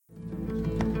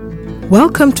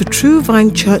Welcome to True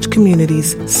Vine Church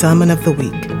Community's Sermon of the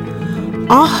Week.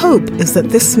 Our hope is that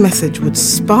this message would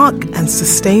spark and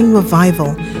sustain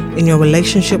revival in your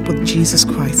relationship with Jesus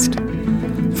Christ.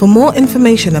 For more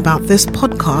information about this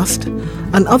podcast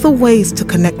and other ways to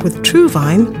connect with True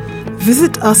Vine,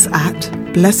 visit us at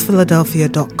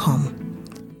blessphiladelphia.com.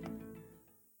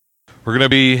 We're going to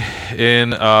be in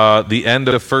the end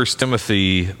of 1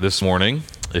 Timothy this morning.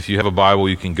 If you have a Bible,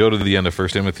 you can go to the end of 1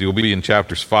 Timothy. We'll be in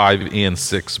chapters 5 and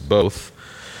 6 both.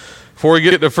 Before we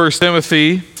get to 1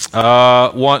 Timothy,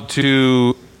 want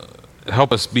to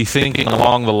help us be thinking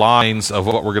along the lines of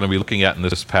what we're going to be looking at in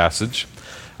this passage.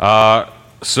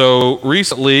 So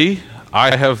recently,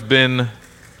 I have been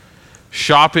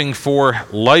shopping for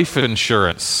life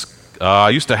insurance.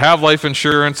 I used to have life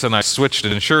insurance, and I switched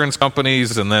insurance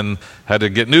companies and then had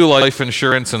to get new life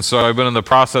insurance, and so I've been in the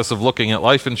process of looking at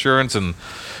life insurance, and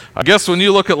I guess when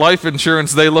you look at life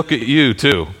insurance, they look at you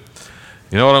too.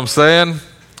 You know what I'm saying?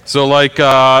 So like,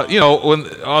 when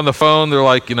on the phone, they're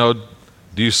like, do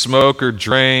you smoke or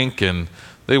drink? And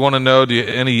they want to know, do you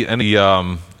any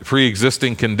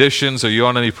pre-existing conditions? Are you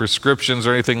on any prescriptions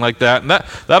or anything like that? And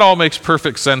that all makes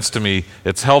perfect sense to me.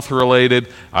 It's health related.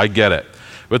 I get it.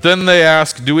 But then they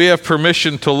ask, do we have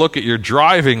permission to look at your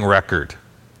driving record?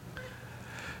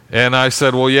 And I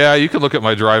said, well, yeah, you can look at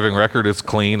my driving record. It's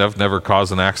clean. I've never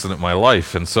caused an accident in my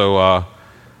life. And so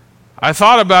I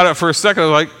thought about it for a second. I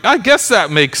was like, I guess that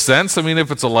makes sense. I mean,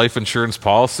 if it's a life insurance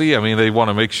policy, I mean, they want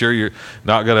to make sure you're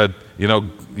not going to,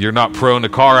 you're not prone to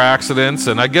car accidents.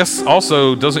 And I guess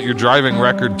also, doesn't your driving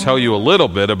record tell you a little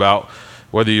bit about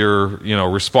whether you're,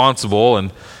 responsible?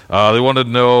 And they wanted to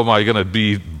know, am I going to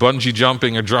be bungee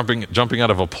jumping or jumping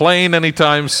out of a plane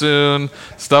anytime soon?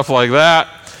 Stuff like that.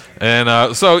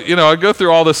 And so I go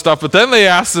through all this stuff. But then they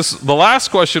asked this, the last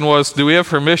question was, do we have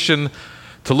permission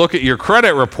to look at your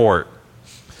credit report?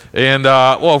 And,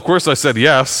 of course I said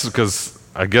yes, because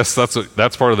I guess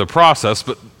that's part of the process.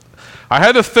 But I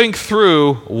had to think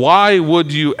through, why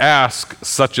would you ask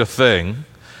such a thing?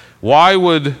 Why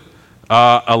would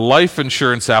a life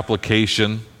insurance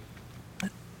application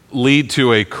lead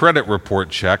to a credit report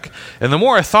check? And the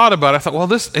more I thought about it, I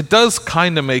thought, it does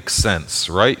kind of make sense,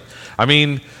 right? I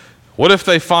mean, what if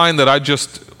they find that I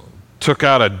just took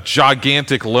out a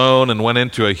gigantic loan and went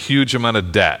into a huge amount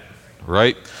of debt,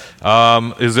 right?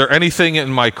 Is there anything in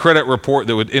my credit report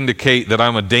that would indicate that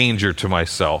I'm a danger to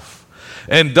myself?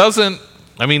 And I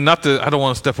don't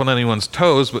want to step on anyone's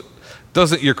toes, but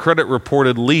doesn't your credit report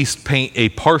at least paint a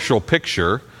partial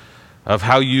picture of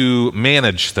how you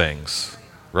manage things,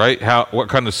 right? What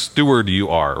kind of steward you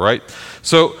are, right?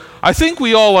 So I think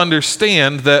we all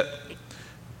understand that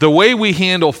the way we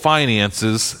handle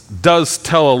finances does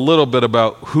tell a little bit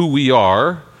about who we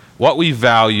are, what we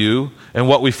value, and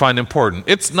what we find important.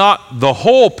 It's not the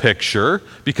whole picture,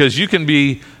 because you can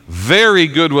be very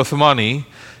good with money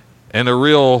and a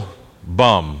real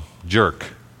jerk,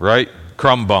 right?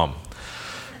 Crumb bum.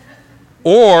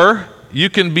 Or you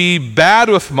can be bad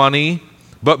with money,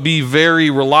 but be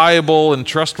very reliable and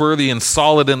trustworthy and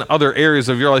solid in other areas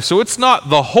of your life. So it's not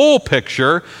the whole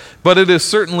picture, but it is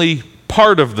certainly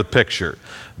part of the picture.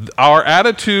 Our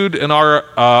attitude and our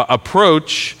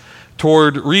approach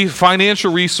toward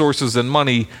financial resources and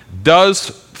money does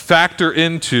factor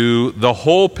into the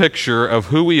whole picture of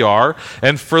who we are.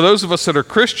 And for those of us that are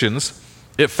Christians,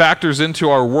 it factors into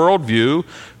our worldview,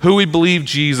 who we believe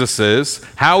Jesus is,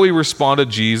 how we respond to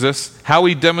Jesus, how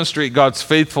we demonstrate God's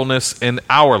faithfulness in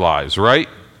our lives, right?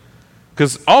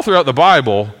 Because all throughout the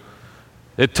Bible,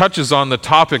 it touches on the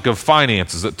topic of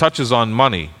finances. It touches on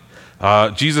money.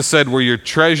 Jesus said, where your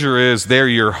treasure is, there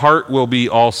your heart will be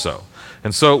also.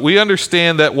 And so we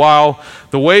understand that while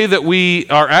the way that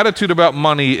our attitude about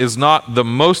money is not the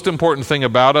most important thing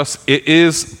about us, it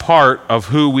is part of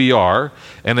who we are,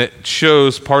 and it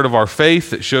shows part of our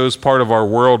faith, it shows part of our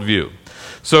worldview.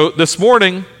 So this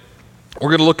morning, we're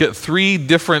going to look at 3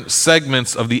 different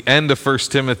segments of the end of 1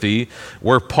 Timothy,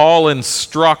 where Paul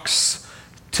instructs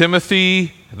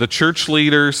Timothy, the church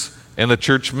leaders, and the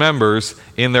church members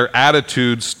in their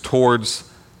attitudes towards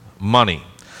money.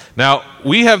 Now,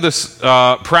 we have this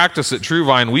practice at True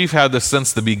Vine. We've had this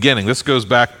since the beginning. This goes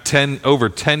back over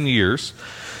 10 years,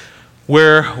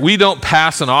 where we don't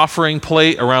pass an offering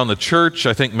plate around the church.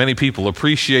 I think many people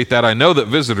appreciate that. I know that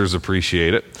visitors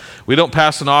appreciate it. We don't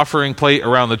pass an offering plate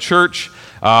around the church.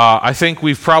 I think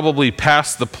we've probably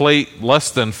passed the plate less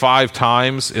than 5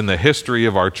 times in the history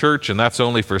of our church, and that's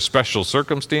only for special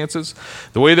circumstances.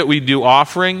 The way that we do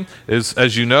offering is,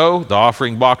 as you know, the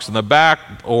offering box in the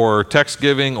back, or text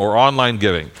giving, or online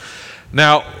giving.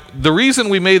 Now, the reason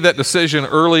we made that decision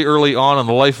early on in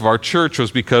the life of our church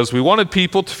was because we wanted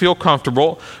people to feel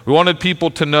comfortable. We wanted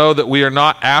people to know that we are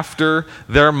not after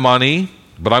their money,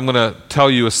 but I'm going to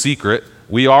tell you a secret.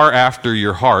 We are after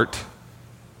your heart.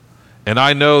 And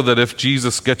I know that if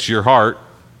Jesus gets your heart,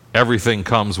 everything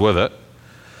comes with it.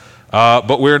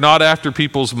 But we're not after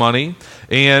people's money.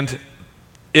 And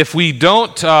if we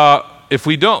don't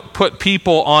put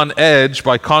people on edge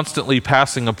by constantly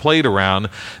passing a plate around,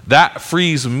 that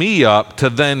frees me up to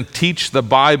then teach the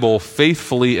Bible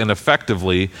faithfully and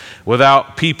effectively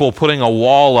without people putting a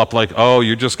wall up like, oh,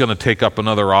 you're just going to take up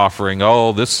another offering.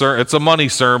 Oh, it's a money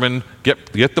sermon.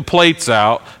 Get the plates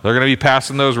out. They're going to be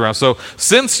passing those around. So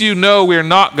since you know we're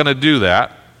not going to do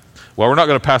that, well, we're not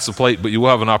going to pass the plate, but you will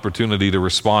have an opportunity to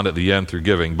respond at the end through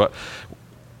giving. But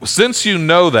since you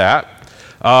know that,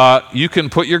 you can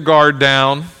put your guard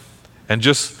down and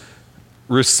just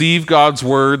receive God's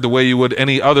word the way you would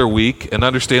any other week and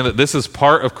understand that this is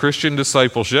part of Christian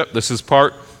discipleship. This is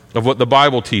part of what the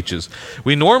Bible teaches.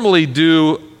 We normally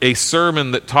do a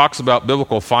sermon that talks about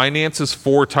biblical finances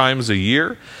 4 times a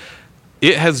year.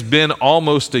 It has been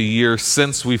almost a year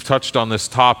since we've touched on this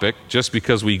topic, just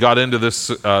because we got into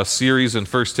this series in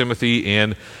 1 Timothy,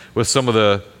 and with some of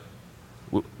the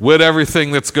with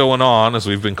everything that's going on, as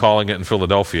we've been calling it in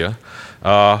Philadelphia,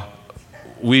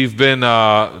 we've been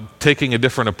taking a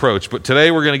different approach. But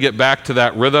today we're going to get back to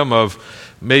that rhythm of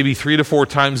maybe 3 to 4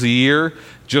 times a year,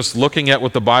 just looking at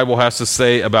what the Bible has to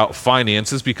say about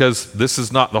finances, because this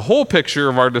is not the whole picture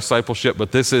of our discipleship,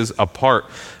 but this is a part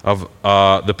of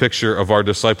the picture of our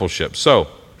discipleship. So,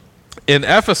 in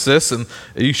Ephesus, and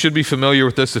you should be familiar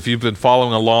with this if you've been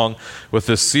following along with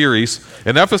this series,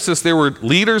 in Ephesus there were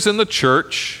leaders in the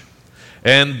church,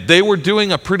 and they were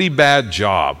doing a pretty bad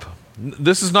job.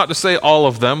 This is not to say all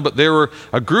of them, but there were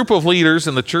a group of leaders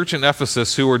in the church in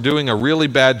Ephesus who were doing a really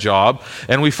bad job.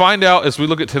 And we find out as we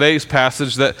look at today's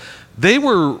passage that they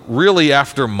were really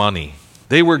after money.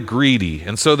 They were greedy.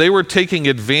 And so they were taking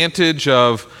advantage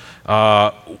of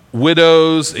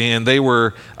widows, and they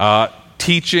were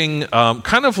teaching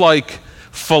kind of like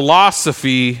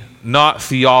philosophy, not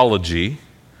theology.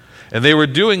 And they were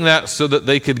doing that so that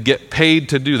they could get paid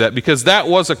to do that, because that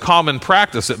was a common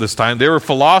practice at this time. There were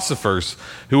philosophers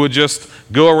who would just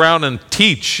go around and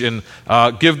teach and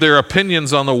give their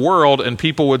opinions on the world, and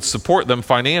people would support them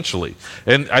financially.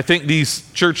 And I think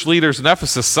these church leaders in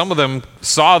Ephesus, some of them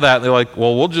saw that, and they're like,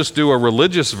 well, we'll just do a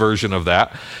religious version of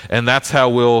that, and that's how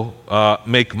we'll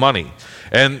make money.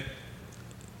 And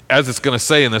as it's going to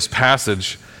say in this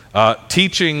passage,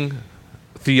 teaching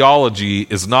theology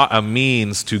is not a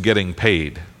means to getting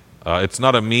paid. It's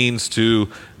not a means to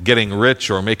getting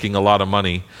rich or making a lot of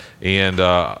money, and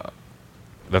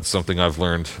that's something I've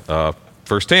learned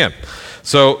firsthand.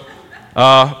 So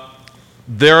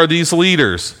there are these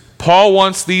leaders. Paul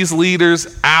wants these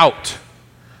leaders out.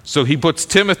 So he puts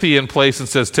Timothy in place and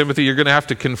says, Timothy, you're going to have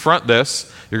to confront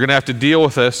this. You're going to have to deal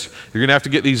with this. You're going to have to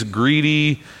get these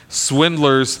greedy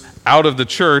swindlers out of the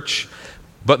church.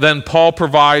 But then Paul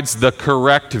provides the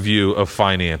correct view of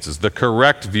finances, the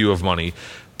correct view of money.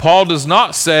 Paul does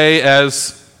not say,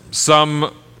 as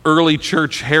some early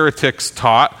church heretics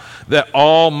taught, that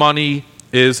all money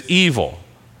is evil.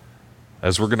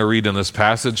 As we're going to read in this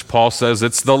passage, Paul says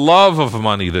it's the love of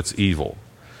money that's evil.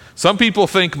 Some people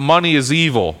think money is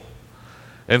evil,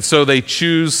 and so they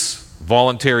choose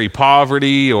voluntary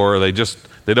poverty, or they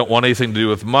don't want anything to do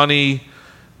with money.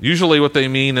 Usually what they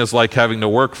mean is like having to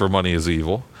work for money is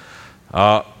evil.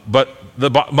 But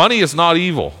money is not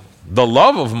evil. The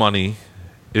love of money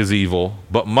is evil,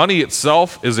 but money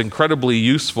itself is incredibly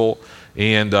useful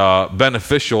and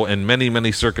beneficial in many,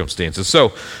 many circumstances.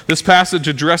 So this passage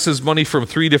addresses money from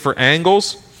 3 different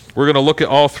angles. We're going to look at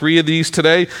all 3 of these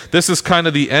today. This is kind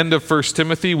of the end of 1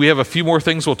 Timothy. We have a few more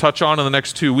things we'll touch on in the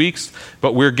next 2 weeks,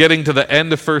 but we're getting to the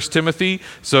end of 1 Timothy.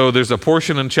 So there's a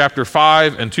portion in chapter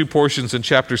 5 and 2 portions in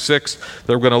chapter 6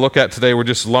 that we're going to look at today. We're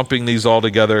just lumping these all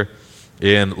together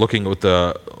and looking at what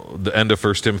the end of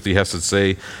 1 Timothy has to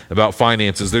say about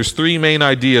finances. There's 3 main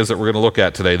ideas that we're going to look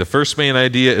at today. The first main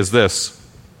idea is this: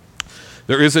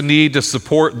 there is a need to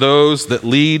support those that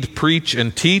lead, preach,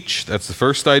 and teach. That's the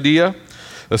first idea.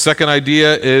 The second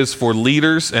idea is for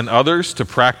leaders and others to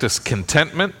practice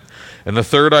contentment. And the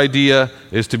third idea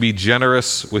is to be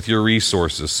generous with your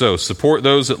resources. So support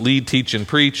those that lead, teach, and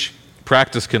preach,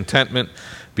 practice contentment,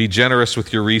 be generous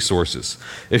with your resources.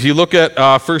 If you look at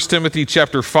 1 Timothy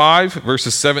chapter 5,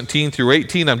 verses 17 through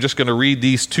 18, I'm just going to read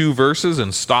these 2 verses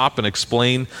and stop and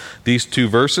explain these 2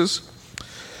 verses.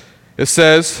 It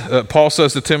says, Paul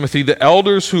says to Timothy, the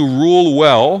elders who rule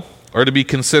well are to be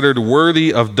considered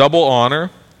worthy of double honor,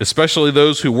 especially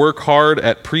those who work hard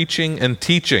at preaching and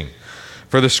teaching.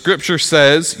 For the scripture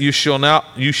says, you shall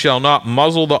not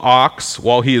muzzle the ox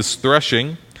while he is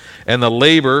threshing, and the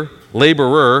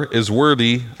laborer is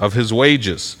worthy of his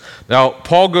wages. Now,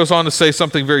 Paul goes on to say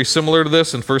something very similar to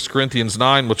this in 1 Corinthians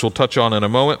 9, which we'll touch on in a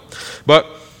moment. But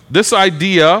this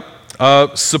idea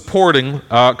of supporting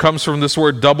comes from this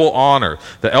word double honor.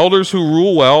 The elders who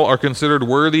rule well are considered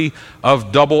worthy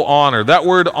of double honor. That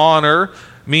word honor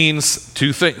means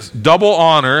two things. Double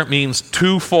honor means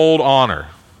twofold honor.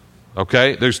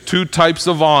 Okay, there's two types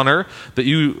of honor that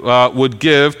you would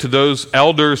give to those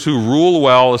elders who rule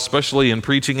well, especially in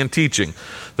preaching and teaching.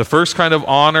 The first kind of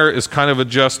honor is kind of a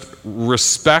just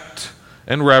respect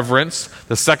and reverence.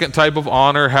 The second type of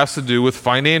honor has to do with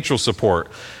financial support.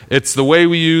 It's the way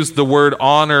we use the word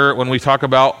honor when we talk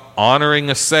about honoring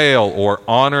a sale or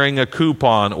honoring a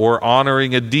coupon or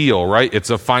honoring a deal, right? It's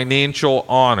a financial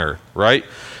honor, right?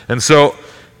 And so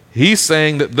he's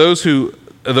saying that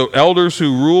the elders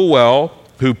who rule well,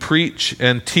 who preach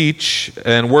and teach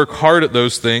and work hard at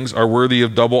those things are worthy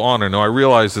of double honor. Now, I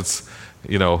realize it's,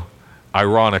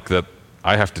 ironic that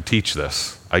I have to teach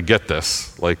this. I get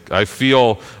this. Like, I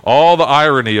feel all the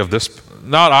irony of this,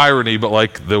 not irony, but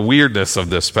like the weirdness of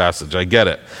this passage. I get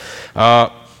it.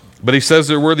 But he says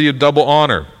they're worthy of double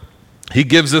honor. He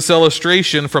gives this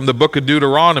illustration from the book of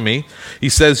Deuteronomy. He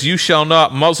says, you shall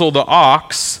not muzzle the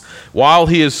ox while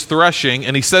he is threshing.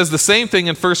 And he says the same thing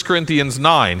in 1 Corinthians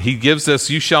 9. He gives this,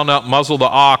 you shall not muzzle the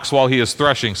ox while he is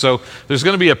threshing. So there's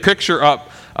going to be a picture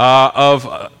up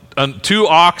of two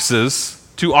oxen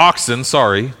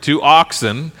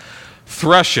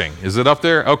threshing. Is it up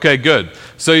there? Okay, good.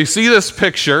 So you see this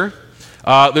picture.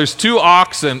 There's two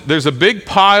oxen. There's a big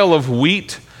pile of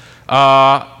wheat,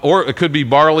 or it could be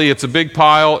barley. It's a big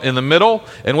pile in the middle.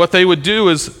 And what they would do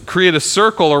is create a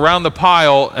circle around the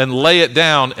pile and lay it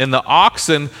down. And the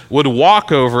oxen would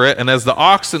walk over it. And as the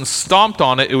oxen stomped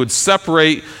on it, it would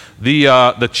separate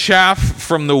the chaff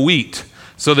from the wheat,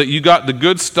 so that you got the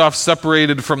good stuff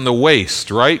separated from the waste,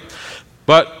 right?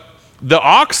 But the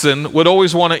oxen would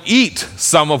always want to eat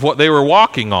some of what they were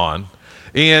walking on.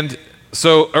 And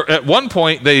so at one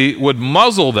point they would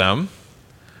muzzle them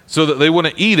so that they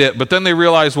wouldn't eat it, but then they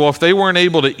realized, well, if they weren't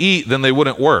able to eat, then they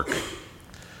wouldn't work.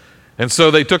 And so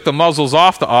they took the muzzles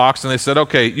off the ox and they said,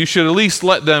 okay, you should at least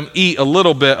let them eat a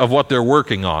little bit of what they're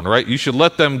working on, right? You should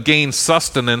let them gain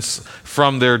sustenance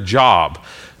from their job.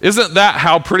 Isn't that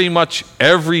how pretty much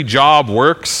every job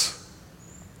works?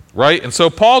 Right? And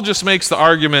so Paul just makes the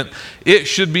argument, it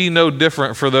should be no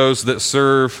different for those that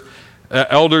serve,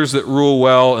 elders that rule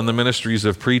well in the ministries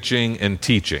of preaching and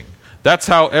teaching. That's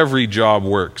how every job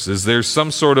works, is there's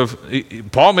some sort of,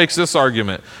 Paul makes this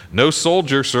argument, no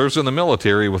soldier serves in the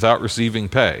military without receiving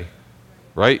pay.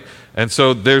 Right? And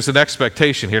so there's an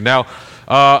expectation here. Now,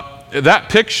 that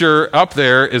picture up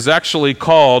there is actually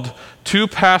called Two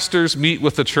Pastors Meet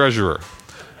with the Treasurer.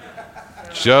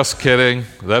 Just kidding.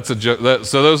 That's a joke.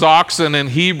 So those oxen in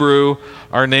Hebrew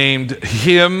are named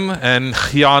Him and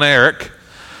Hianerik.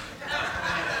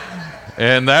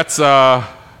 And that's, I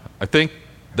think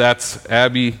that's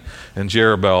Abby and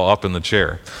Jerabel up in the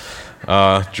chair,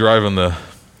 driving the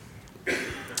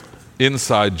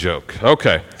inside joke.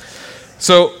 Okay.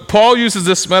 So Paul uses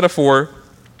this metaphor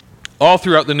all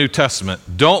throughout the New Testament.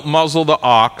 Don't muzzle the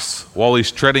ox while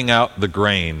he's treading out the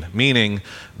grain, meaning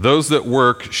those that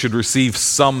work should receive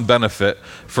some benefit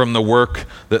from the work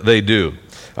that they do.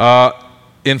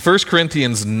 In 1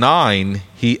 Corinthians 9,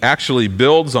 he actually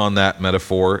builds on that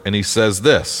metaphor, and he says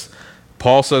this.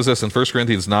 Paul says this in 1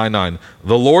 Corinthians 9:9.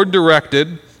 The Lord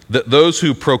directed that those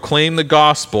who proclaim the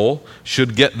gospel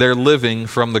should get their living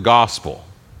from the gospel.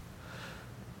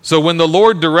 So when the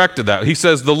Lord directed that, he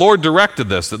says the Lord directed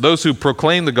this, that those who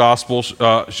proclaim the gospel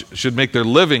should make their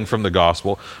living from the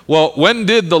gospel. Well, when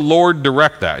did the Lord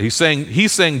direct that? He's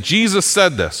saying Jesus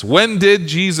said this. When did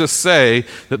Jesus say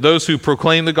that those who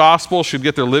proclaim the gospel should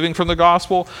get their living from the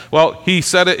gospel? Well, he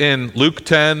said it in Luke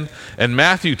 10 and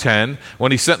Matthew 10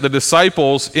 when he sent the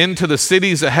disciples into the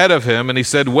cities ahead of him, and he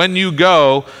said, when you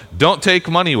go, don't take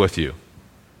money with you.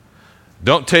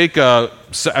 Don't take an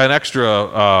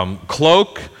extra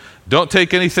cloak. Don't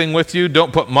take anything with you.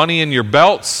 Don't put money in your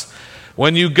belts.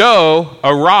 When you go,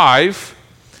 arrive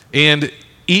and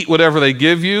eat whatever they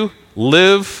give you.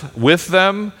 Live with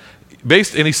them.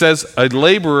 And he says, a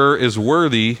laborer is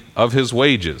worthy of his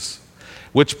wages,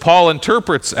 which Paul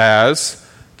interprets as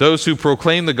those who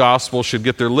proclaim the gospel should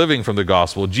get their living from the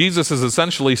gospel. Jesus is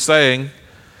essentially saying,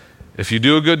 if you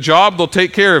do a good job, they'll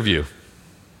take care of you.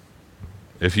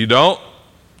 If you don't,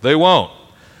 they won't.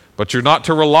 But you're not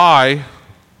to rely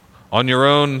on your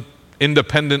own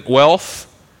independent wealth.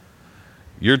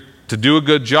 You're to do a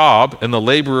good job, and the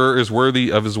laborer is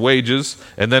worthy of his wages.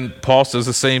 And then Paul says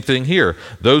the same thing here.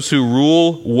 Those who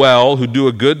rule well, who do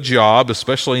a good job,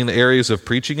 especially in the areas of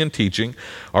preaching and teaching,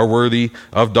 are worthy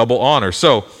of double honor.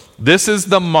 So this is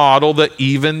the model that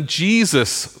even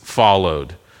Jesus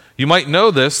followed. You might know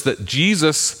this, that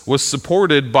Jesus was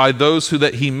supported by those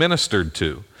that he ministered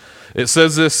to. It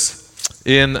says this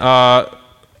in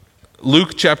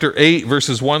Luke chapter 8,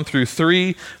 verses 1 through 3.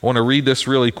 I want to read this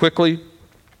really quickly.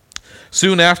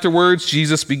 Soon afterwards,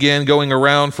 Jesus began going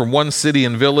around from one city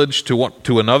and village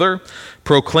to another,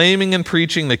 proclaiming and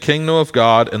preaching the kingdom of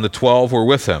God, and the 12 were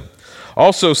with him.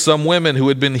 Also, some women who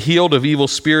had been healed of evil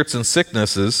spirits and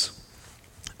sicknesses,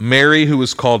 Mary, who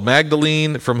was called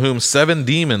Magdalene, from whom 7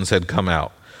 demons had come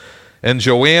out, and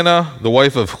Joanna, the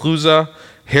wife of Chuza,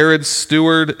 Herod's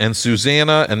steward, and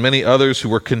Susanna, and many others who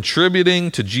were contributing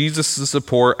to Jesus'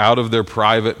 support out of their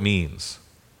private means.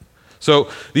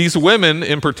 So these women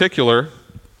in particular,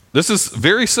 this is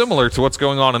very similar to what's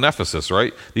going on in Ephesus,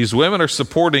 right? These women are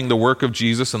supporting the work of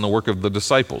Jesus and the work of the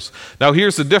disciples. Now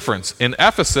here's the difference. In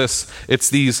Ephesus, it's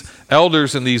these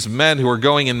elders and these men who are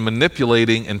going and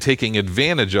manipulating and taking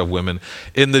advantage of women.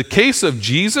 In the case of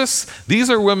Jesus, these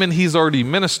are women he's already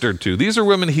ministered to. These are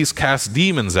women he's cast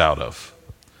demons out of.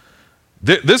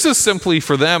 This is simply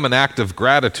for them an act of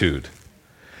gratitude.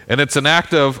 And it's an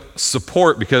act of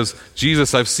support because,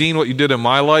 Jesus, I've seen what you did in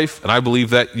my life, and I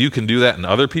believe that you can do that in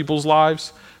other people's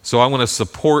lives. So I'm going to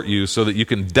support you so that you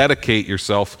can dedicate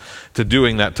yourself to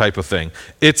doing that type of thing.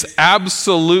 It's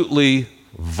absolutely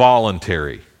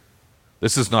voluntary.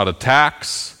 This is not a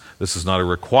tax. This is not a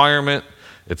requirement.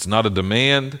 It's not a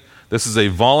demand. This is a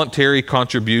voluntary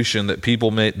contribution that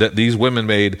that these women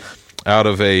made out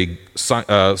of a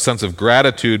sense of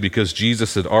gratitude because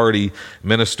Jesus had already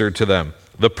ministered to them.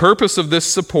 The purpose of this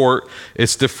support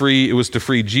was to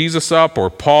free Jesus up,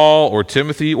 or Paul, or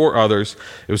Timothy, or others.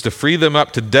 It was to free them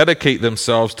up to dedicate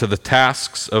themselves to the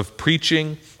tasks of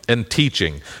preaching and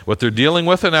teaching. What they're dealing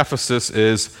with in Ephesus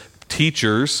is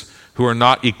teachers who are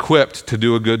not equipped to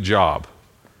do a good job.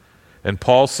 And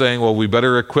Paul's saying, well, we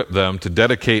better equip them to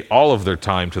dedicate all of their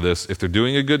time to this. If they're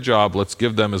doing a good job, let's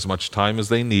give them as much time as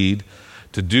they need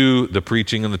to do the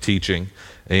preaching and the teaching,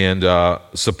 and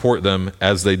support them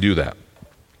as they do that.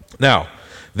 Now,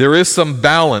 there is some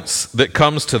balance that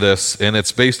comes to this, and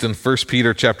it's based in 1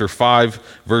 Peter chapter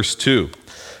 5, verse 2.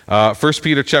 1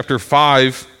 Peter chapter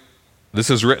 5,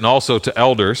 this is written also to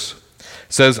elders,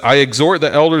 says, I exhort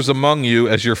the elders among you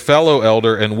as your fellow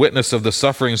elder and witness of the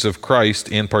sufferings of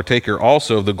Christ, and partaker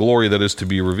also of the glory that is to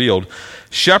be revealed.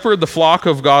 Shepherd the flock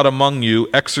of God among you,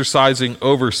 exercising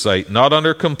oversight, not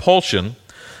under compulsion,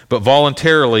 but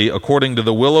voluntarily, according to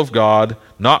the will of God,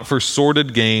 not for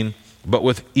sordid gain, but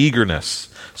with eagerness.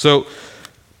 So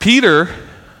Peter,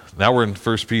 now we're in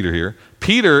 1 Peter here,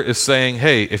 Peter is saying,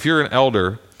 hey, if you're an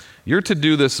elder, you're to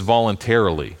do this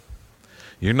voluntarily.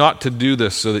 You're not to do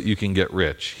this so that you can get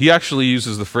rich. He actually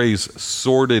uses the phrase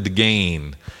sordid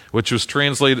gain, which was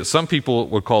translated, some people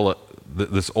would call it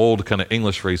this old kind of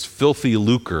English phrase, filthy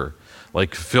lucre,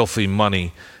 like filthy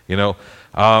money, you know.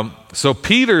 So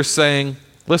Peter's saying,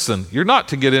 listen, you're not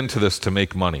to get into this to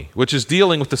make money, which is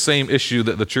dealing with the same issue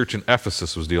that the church in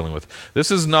Ephesus was dealing with. This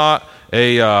is not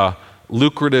a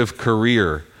lucrative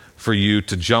career for you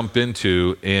to jump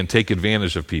into and take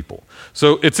advantage of people.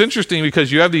 So it's interesting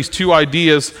because you have these two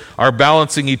ideas are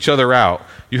balancing each other out.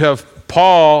 You have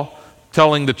Paul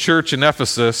telling the church in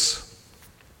Ephesus,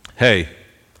 hey,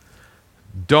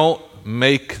 don't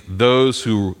make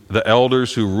the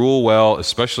elders who rule well,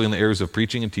 especially in the areas of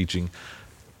preaching and teaching,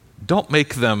 don't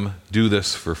make them do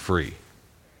this for free.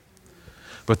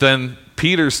 But then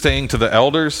Peter's saying to the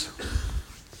elders,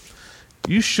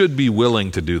 you should be willing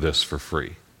to do this for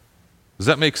free. Does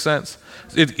that make sense?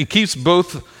 It keeps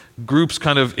both groups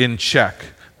kind of in check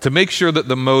to make sure that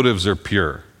the motives are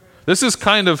pure. This is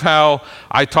kind of how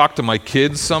I talk to my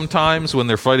kids sometimes when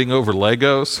they're fighting over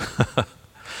Legos.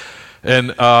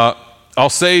 And I'll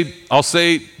say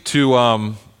to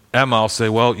Emma, I'll say,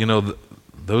 well, you know,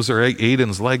 those are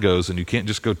Aiden's Legos, and you can't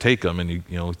just go take them, and you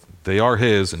know they are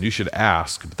his, and you should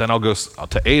ask. But then I'll go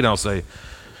to Aiden, I'll say,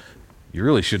 you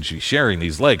really should be sharing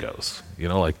these Legos. You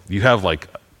know, like you have like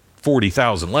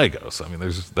 40,000 Legos. I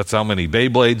mean, that's how many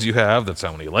Beyblades you have. That's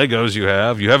how many Legos you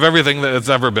have. You have everything that's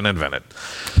ever been invented.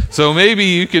 So maybe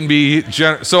you can be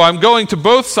generous. So I'm going to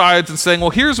both sides and saying, well,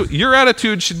 here's what your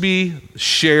attitude should be: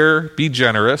 share, be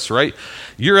generous, right?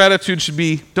 Your attitude should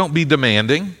be, don't be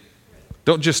demanding.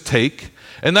 Don't just take.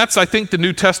 And that's, I think, the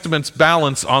New Testament's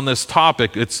balance on this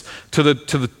topic. It's to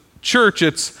the church,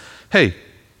 it's, hey,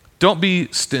 don't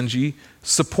be stingy.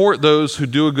 Support those who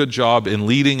do a good job in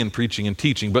leading and preaching and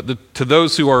teaching. But to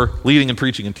those who are leading and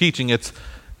preaching and teaching,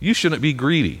 you shouldn't be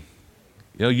greedy.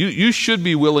 You should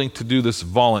be willing to do this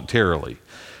voluntarily.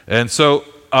 And so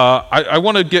I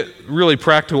want to get really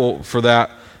practical for that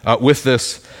with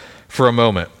this for a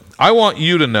moment. I want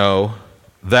you to know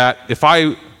that if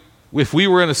we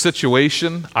were in a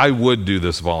situation, I would do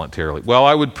this voluntarily. Well,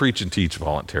 I would preach and teach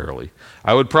voluntarily.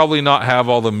 I would probably not have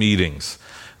all the meetings.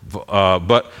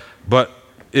 But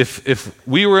if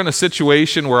we were in a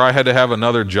situation where I had to have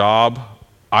another job,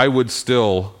 I would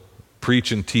still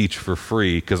preach and teach for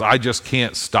free because I just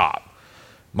can't stop.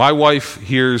 My wife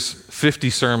hears 50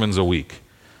 sermons a week.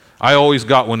 I always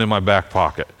got one in my back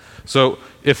pocket. So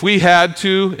if we had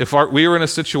to, we were in a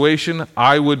situation,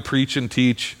 I would preach and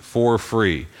teach for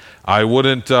free. I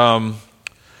wouldn't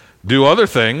do other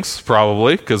things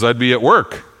probably because I'd be at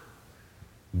work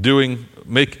earning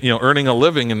a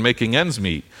living and making ends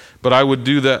meet. But I would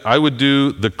do that. I would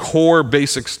do the core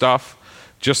basic stuff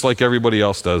just like everybody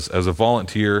else does as a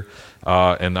volunteer,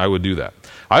 and I would do that.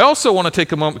 I also want to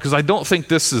take a moment because I don't think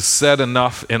this is said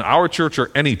enough in our church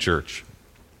or any church.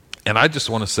 And I just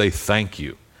want to say thank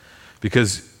you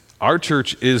because our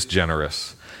church is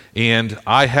generous. And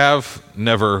I have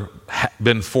never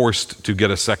been forced to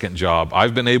get a second job.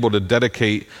 I've been able to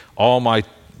dedicate all my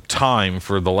time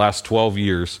for the last 12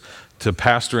 years to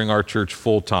pastoring our church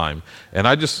full time. And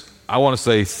I want to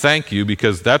say thank you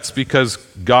because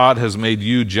God has made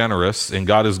you generous and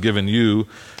God has given you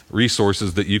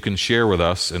resources that you can share with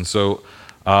us. And so,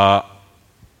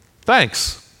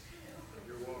 thanks.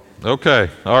 Okay,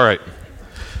 all right.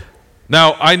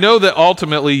 Now, I know that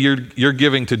ultimately you're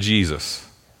giving to Jesus.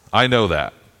 I know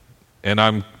that. And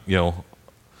I'm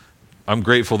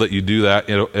grateful that you do that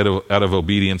out of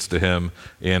obedience to him.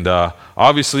 And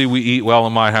obviously we eat well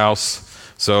in my house,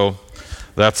 so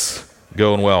that's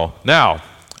going well. Now,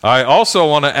 I also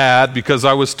want to add, because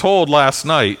I was told last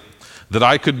night that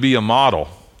I could be a model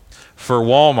for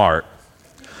Walmart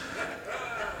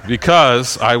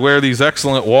because I wear these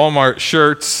excellent Walmart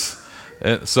shirts.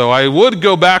 So I would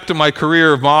go back to my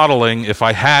career of modeling if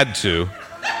I had to,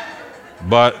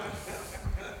 but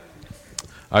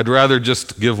I'd rather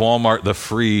just give Walmart the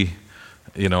free,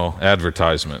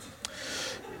 advertisement.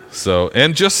 So,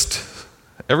 and just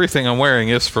everything I'm wearing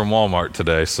is from Walmart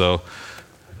today. So,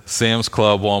 Sam's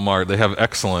Club, Walmart, they have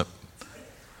excellent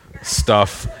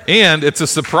stuff. And it's a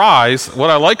surprise. What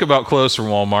I like about clothes from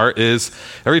Walmart is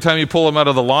every time you pull them out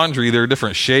of the laundry, they're a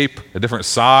different shape, a different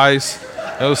size.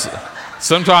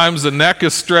 Sometimes the neck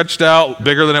is stretched out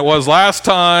bigger than it was last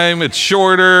time. It's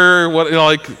shorter.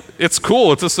 It's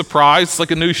cool. It's a surprise. It's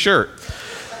like a new shirt.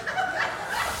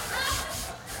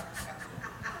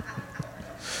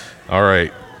 All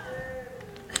right.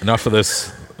 Enough of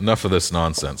this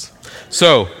nonsense.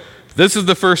 So, this is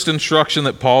the first instruction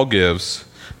that Paul gives,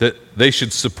 that they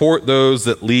should support those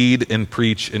that lead and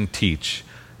preach and teach.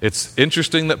 It's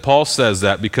interesting that Paul says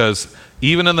that because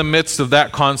even in the midst of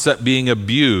that concept being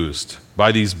abused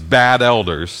by these bad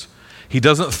elders, he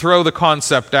doesn't throw the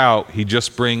concept out, he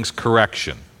just brings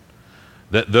correction.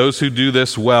 That those who do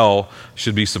this well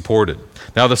should be supported.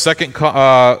 Now, the second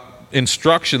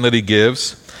instruction that he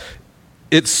gives,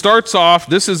 it starts off,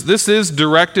 this is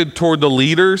directed toward the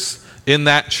leaders in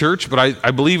that church, but I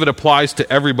believe it applies to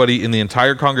everybody in the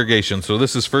entire congregation. So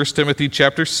this is 1 Timothy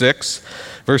chapter 6,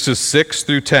 verses 6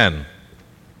 through 10.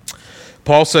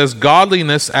 Paul says,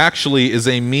 godliness actually is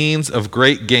a means of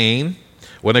great gain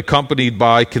when accompanied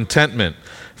by contentment.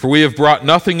 For we have brought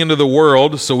nothing into the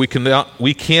world, so we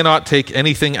cannot take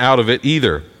anything out of it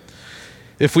either.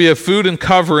 If we have food and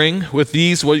covering, with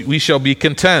these we shall be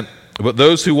content. But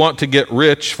those who want to get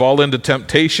rich fall into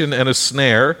temptation and a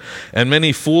snare, and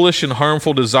many foolish and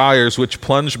harmful desires which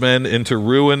plunge men into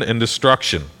ruin and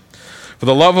destruction. For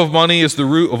the love of money is the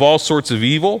root of all sorts of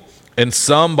evil, and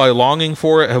some, by longing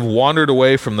for it, have wandered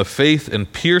away from the faith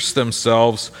and pierced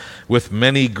themselves with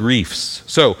many griefs.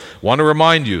 So, want to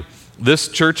remind you, this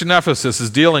church in Ephesus is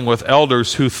dealing with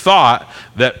elders who thought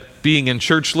that being in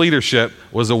church leadership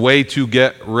was a way to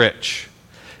get rich.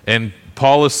 And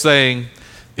Paul is saying,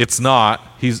 it's not.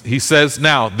 He says,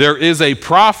 now, there is a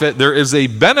profit, there is a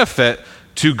benefit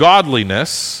to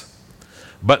godliness,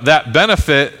 but that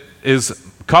benefit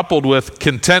is coupled with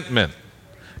contentment.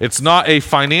 It's not a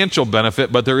financial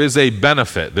benefit, but there is a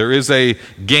benefit. There is a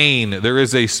gain. There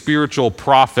is a spiritual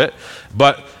profit.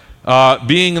 But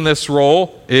being in this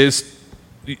role it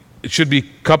should be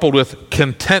coupled with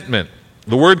contentment.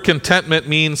 The word contentment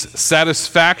means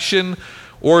satisfaction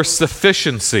or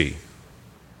sufficiency.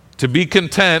 To be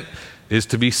content is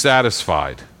to be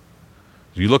satisfied.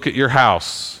 You look at your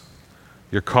house.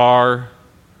 your car,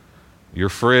 your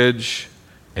fridge,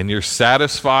 and you're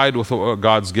satisfied with what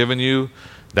God's given you,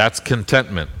 that's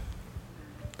contentment.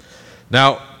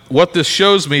 Now, what this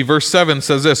shows me, verse 7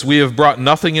 says this, we have brought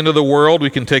nothing into the world, we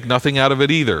can take nothing out of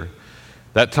it either.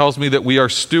 That tells me that we are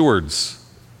stewards.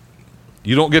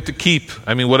 You don't get to keep,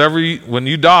 when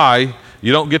you die,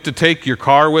 you don't get to take your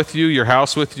car with you, your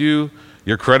house with you,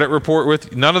 your credit report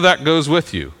with you. None of that goes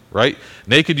with you, right?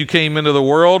 Naked you came into the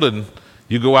world and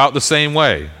you go out the same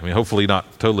way. Hopefully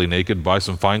not totally naked, buy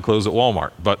some fine clothes at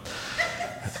Walmart. But,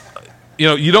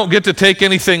 you don't get to take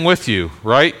anything with you,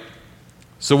 right?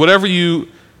 So whatever you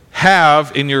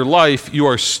have in your life, you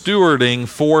are stewarding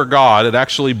for God. It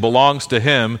actually belongs to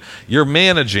Him. You're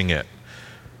managing it.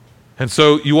 And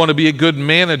so you want to be a good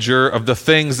manager of the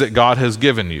things that God has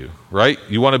given you, right?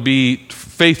 You want to be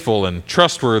faithful and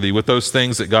trustworthy with those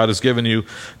things that God has given you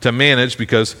to manage,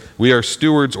 because we are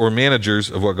stewards or managers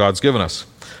of what God's given us.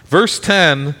 Verse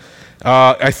 10,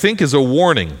 I think, is a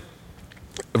warning.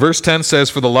 Verse 10 says,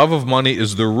 "For the love of money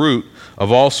is the root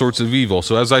of all sorts of evil."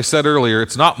 So as I said earlier,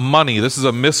 it's not money. This is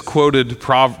a misquoted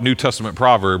New Testament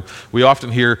proverb. We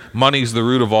often hear, money's the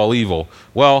root of all evil.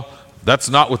 Well, that's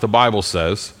not what the Bible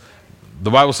says. The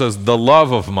Bible says the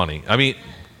love of money.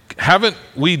 Haven't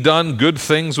we done good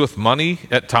things with money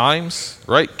at times,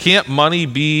 right? Can't money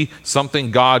be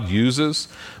something God uses?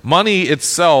 Money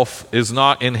itself is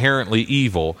not inherently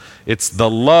evil. It's the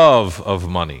love of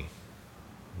money,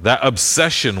 that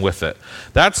obsession with it.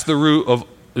 That's the root of,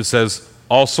 it says,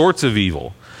 all sorts of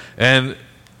evil. And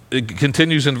it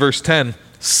continues in verse 10,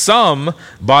 "Some,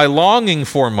 by longing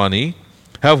for money,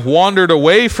 have wandered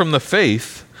away from the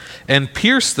faith and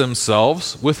pierced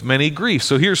themselves with many griefs."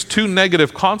 So here's two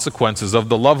negative consequences of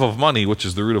the love of money, which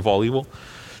is the root of all evil.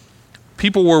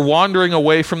 People were wandering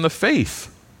away from the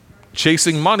faith,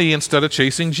 chasing money instead of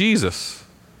chasing Jesus,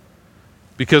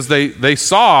 because they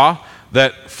saw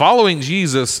that following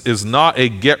Jesus is not a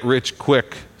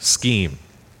get-rich-quick scheme.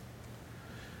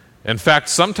 In fact,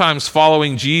 sometimes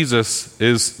following Jesus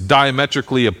is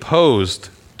diametrically opposed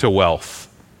to wealth,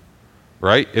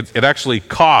 right? It actually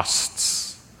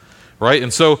costs, right?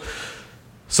 And so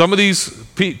some of these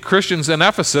Christians in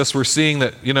Ephesus were seeing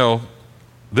that,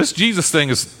 this Jesus thing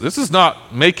this is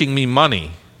not making me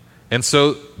money. And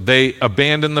so they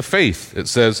abandoned the faith. It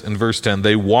says in verse 10,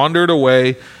 they wandered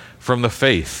away from the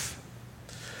faith.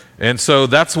 And so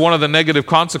that's one of the negative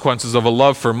consequences of a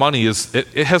love for money, is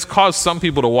it has caused some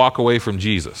people to walk away from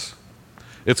Jesus.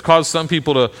 It's caused some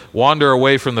people to wander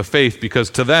away from the faith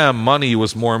because to them, money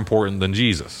was more important than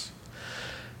Jesus.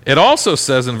 It also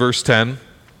says in verse 10,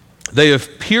 they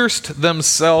have pierced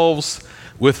themselves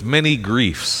with many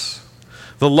griefs.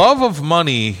 The love of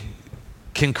money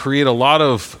can create a lot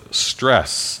of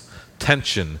stress,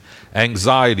 tension,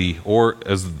 anxiety, or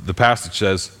as the passage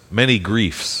says, many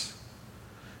griefs.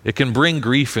 It can bring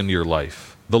grief into your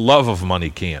life. The love of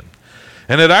money can.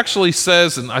 And it actually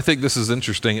says, and I think this is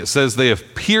interesting, it says they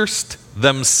have pierced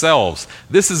themselves.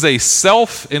 This is a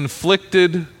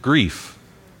self-inflicted grief.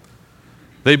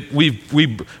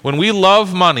 When we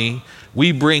love money,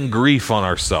 we bring grief on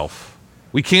ourselves.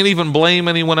 We can't even blame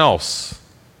anyone else.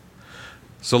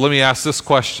 So let me ask this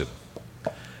question.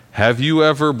 Have you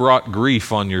ever brought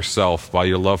grief on yourself by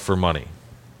your love for money?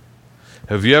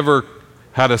 Have you ever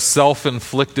had a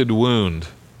self-inflicted wound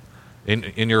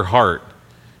in your heart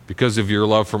because of your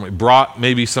love for money? Brought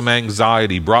maybe some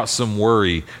anxiety, brought some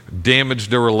worry,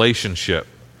 damaged a relationship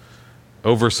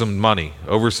over some money,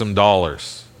 over some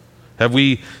dollars? Have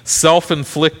we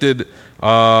self-inflicted,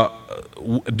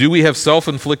 do we have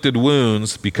self-inflicted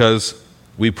wounds because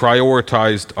we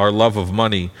prioritized our love of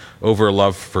money over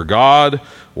love for God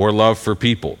or love for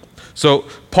people? So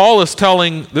Paul is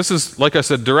telling, this is, like I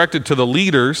said, directed to the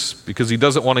leaders because he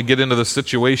doesn't want to get into the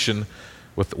situation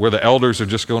where the elders are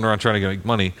just going around trying to make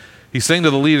money. He's saying to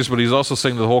the leaders, but he's also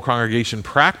saying to the whole congregation,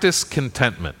 practice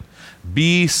contentment.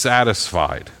 Be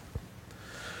satisfied.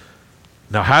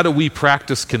 Now, how do we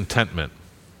practice contentment?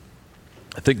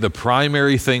 I think the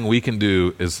primary thing we can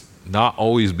do is not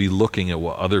always be looking at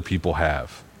what other people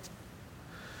have.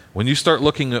 When you start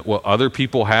looking at what other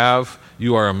people have,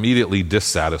 you are immediately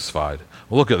dissatisfied.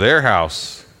 Well, look at their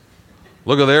house.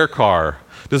 Look at their car.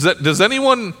 Does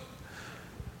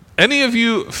any of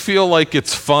you feel like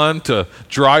it's fun to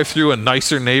drive through a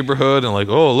nicer neighborhood and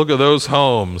oh, look at those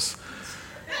homes?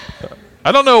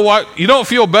 I don't know why. You don't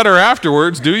feel better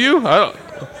afterwards, do you?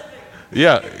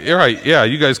 Yeah, you're right. Yeah,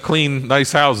 you guys clean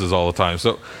nice houses all the time.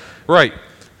 So, right.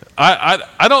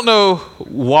 I don't know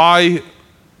why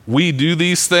we do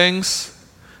these things.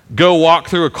 Go walk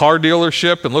through a car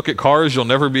dealership and look at cars you'll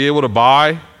never be able to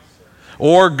buy.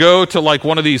 or go to like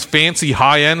one of these fancy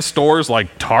high-end stores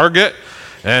like Target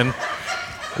and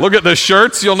look at the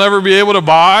shirts you'll never be able to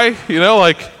buy,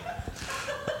 like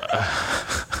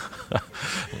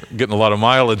getting a lot of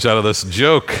mileage out of this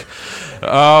joke.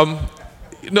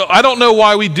 No, I don't know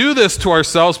why we do this to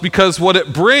ourselves, because what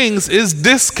it brings is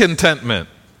discontentment.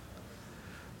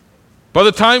 By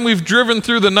the time we've driven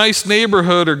through the nice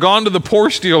neighborhood or gone to the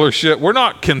Porsche dealership, we're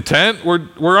not content.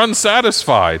 We're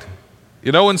unsatisfied.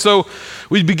 And so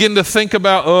we begin to think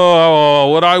about,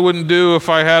 what I wouldn't do if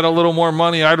I had a little more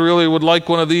money. I really would like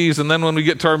one of these. And then when we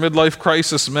get to our midlife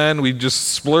crisis, man, we just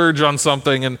splurge on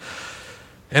something, and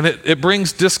it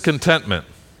brings discontentment,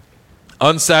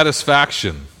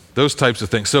 unsatisfaction, those types of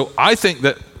things. So I think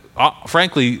that,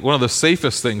 frankly, one of the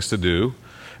safest things to do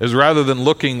is, rather than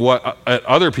looking at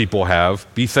other people have,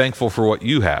 be thankful for what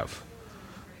you have.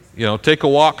 Take a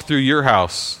walk through your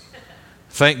house.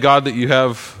 Thank God that you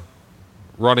have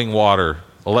running water,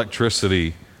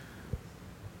 electricity,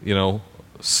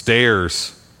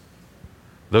 stairs,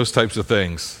 those types of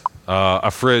things,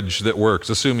 a fridge that works,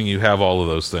 assuming you have all of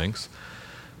those things.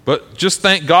 But just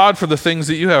thank God for the things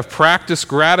that you have. Practice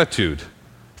gratitude,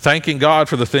 thanking God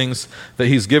for the things that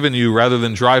he's given you, rather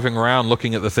than driving around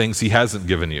looking at the things he hasn't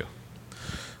given you.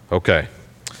 Okay.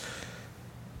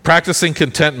 Practicing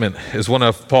contentment is one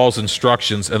of Paul's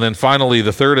instructions. And then finally,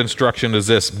 the third instruction is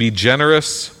this: be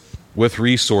generous with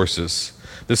resources.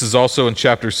 This is also in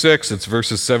chapter 6. It's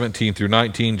verses 17 through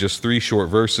 19, just 3 short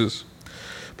verses.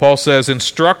 Paul says,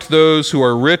 instruct those who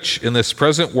are rich in this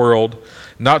present world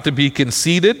not to be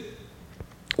conceited,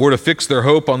 or to fix their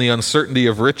hope on the uncertainty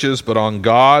of riches, but on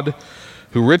God,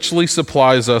 who richly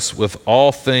supplies us with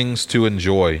all things to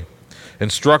enjoy.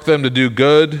 Instruct them to do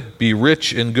good, be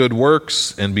rich in good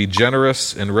works, and be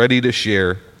generous and ready to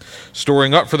share,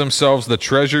 storing up for themselves the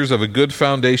treasures of a good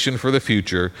foundation for the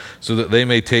future, so that they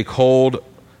may take hold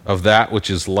of that which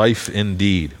is life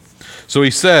indeed. So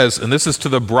he says, and this is to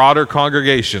the broader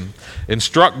congregation,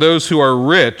 instruct those who are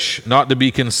rich not to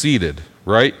be conceited,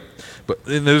 right? But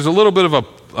there's a little bit of a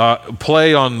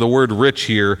play on the word rich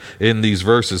here in these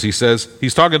verses. He says,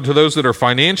 he's talking to those that are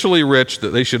financially rich, that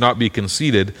they should not be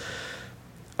conceited,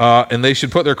 and they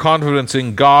should put their confidence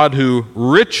in God, who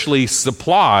richly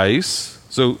supplies.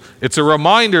 So it's a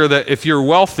reminder that if you're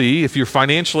wealthy, if you're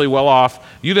financially well off,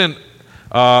 you didn't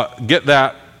get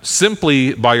that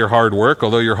simply by your hard work,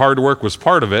 although your hard work was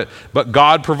part of it, but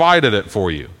God provided it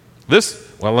for you.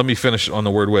 Well, let me finish on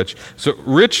the word which. So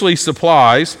richly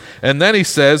supplies, and then he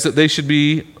says that they should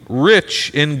be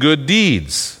rich in good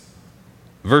deeds.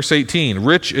 Verse 18,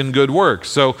 rich in good works.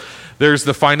 So there's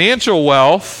the financial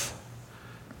wealth,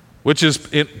 which is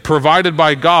provided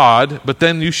by God, but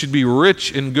then you should be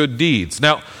rich in good deeds.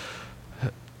 Now,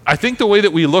 I think the way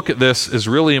that we look at this is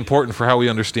really important for how we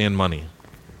understand money,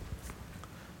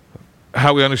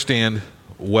 how we understand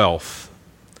wealth.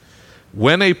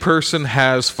 When a person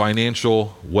has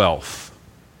financial wealth,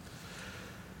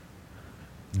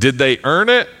 did they earn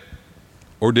it,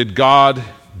 or did God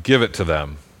give it to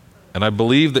them? And I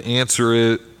believe the answer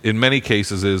is, in many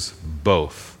cases, is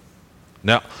both.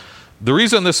 Now, the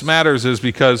reason this matters is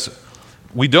because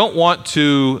we don't want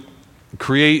to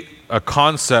create a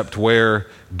concept where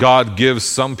God gives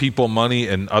some people money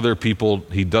and other people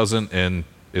he doesn't, and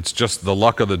it's just the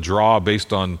luck of the draw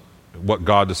based on what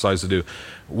God decides to do.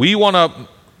 We want to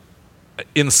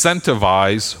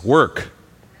incentivize work,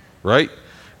 right?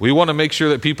 We want to make sure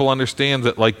that people understand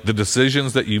that, like, the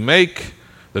decisions that you make,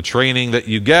 the training that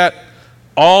you get,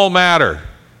 all matter,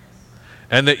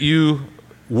 and that you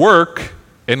work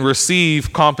and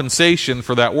receive compensation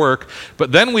for that work.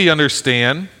 But then we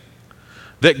understand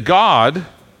that God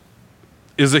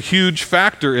is a huge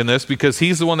factor in this, because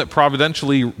he's the one that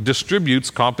providentially distributes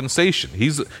compensation.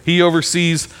 He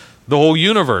oversees the whole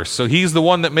universe. So he's the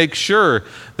one that makes sure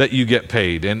that you get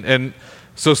paid. And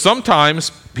so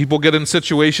sometimes people get in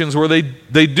situations where they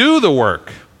do the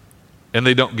work and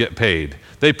they don't get paid.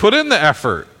 They put in the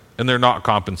effort and they're not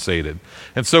compensated.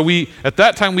 And so at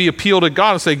that time we appeal to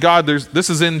God and say, God, this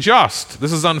is unjust.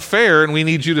 This is unfair, and we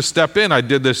need you to step in. I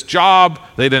did this job.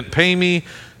 They didn't pay me.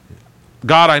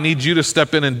 God, I need you to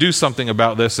step in and do something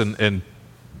about this and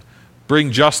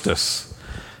bring justice.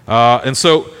 And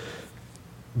so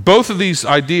both of these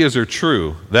ideas are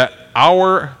true, that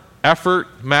our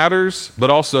effort matters, but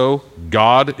also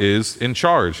God is in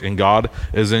charge and God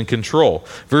is in control.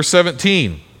 Verse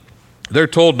 17, they're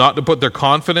told not to put their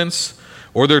confidence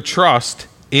or their trust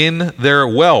in their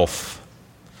wealth,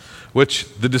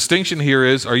 which the distinction here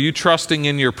is, are you trusting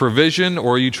in your provision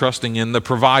or are you trusting in the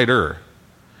provider?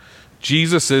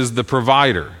 Jesus is the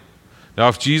provider. Now,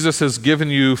 if Jesus has given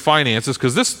you finances,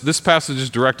 because this passage is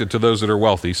directed to those that are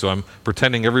wealthy, so I'm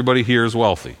pretending everybody here is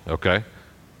wealthy, okay?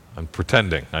 I'm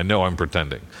pretending. I know I'm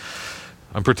pretending.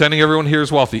 I'm pretending everyone here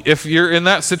is wealthy. If you're in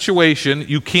that situation,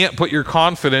 you can't put your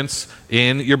confidence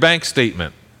in your bank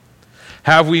statement.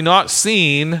 Have we not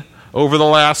seen over the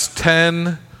last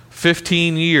 10,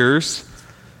 15 years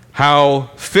how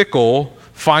fickle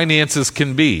finances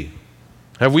can be?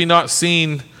 Have we not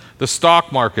seen the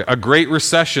stock market, a great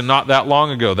recession not that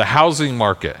long ago, the housing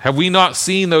market? Have we not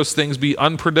seen those things be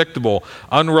unpredictable,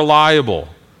 unreliable?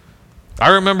 I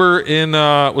remember in,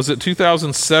 was it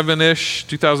 2007-ish,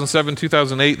 2007,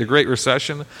 2008, the Great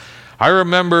Recession? I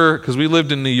remember, because we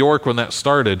lived in New York when that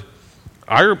started,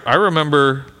 I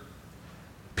remember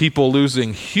people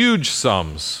losing huge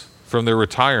sums from their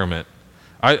retirement.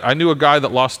 I knew a guy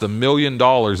that lost $1 million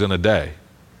in a day.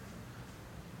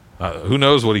 Who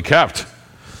knows what he kept?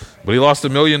 But he lost $1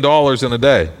 million in a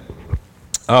day.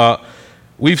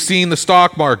 We've seen the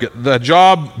stock market, the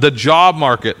job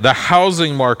market, the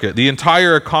housing market, the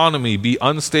entire economy be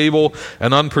unstable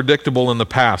and unpredictable in the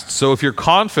past. So if your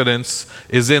confidence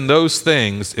is in those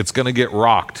things, it's going to get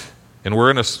rocked. And we're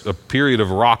in a period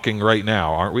of rocking right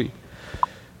now, aren't we?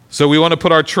 So we want to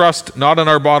put our trust not in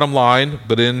our bottom line,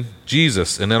 but in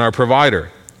Jesus and in our provider.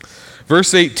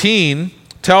 Verse 18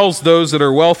 tells those that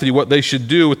are wealthy what they should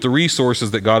do with the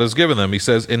resources that God has given them. He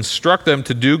says, instruct them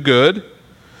to do good,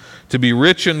 to be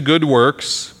rich in good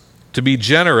works, to be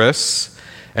generous,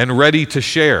 and ready to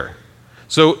share.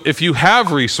 So if you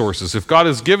have resources, if God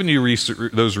has given you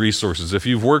those resources, if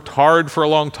you've worked hard for a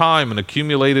long time and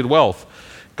accumulated wealth,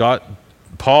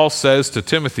 Paul says to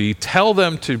Timothy, tell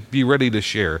them to be ready to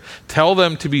share. Tell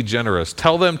them to be generous.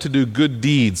 Tell them to do good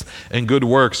deeds and good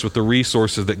works with the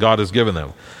resources that God has given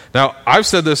them. Now, I've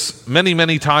said this many,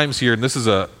 many times here, and this is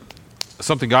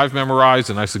something I've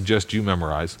memorized and I suggest you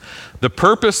memorize. The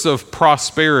purpose of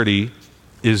prosperity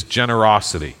is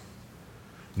generosity.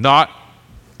 Not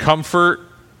comfort,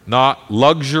 not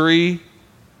luxury,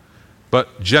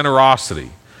 but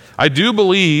generosity. I do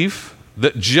believe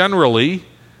that generally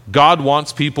God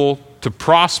wants people to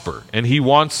prosper and he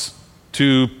wants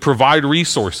to provide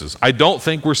resources. I don't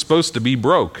think we're supposed to be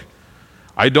broke.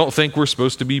 I don't think we're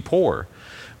supposed to be poor.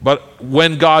 But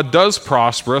when God does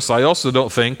prosper us, I also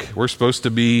don't think we're supposed to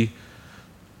be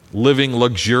living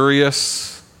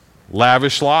luxurious,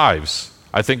 lavish lives.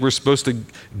 I think we're supposed to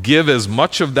give as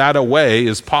much of that away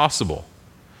as possible.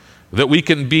 That we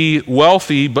can be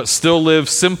wealthy but still live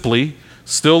simply,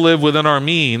 still live within our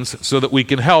means so that we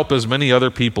can help as many other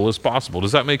people as possible.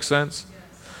 Does that make sense? Yes.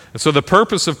 And so the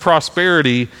purpose of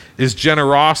prosperity is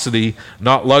generosity,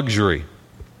 not luxury.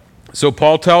 So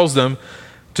Paul tells them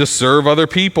to serve other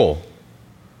people,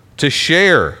 to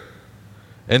share,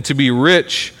 and to be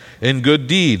rich in good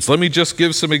deeds. Let me just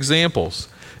give some examples.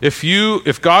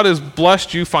 If God has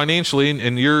blessed you financially,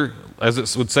 and you're, as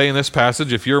it would say in this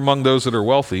passage, if you're among those that are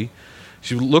wealthy, you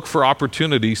should look for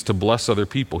opportunities to bless other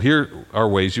people. Here are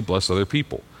ways you bless other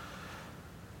people.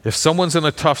 If someone's in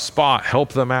a tough spot,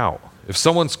 help them out. If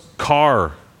someone's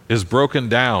car is broken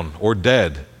down or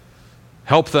dead,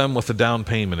 help them with a down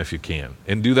payment if you can.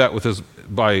 And do that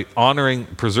by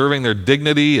preserving their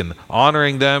dignity and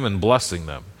honoring them and blessing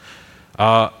them.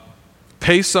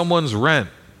 Pay someone's rent.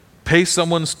 Pay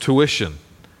someone's tuition.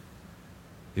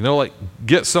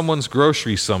 Get someone's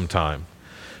groceries sometime.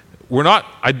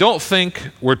 I don't think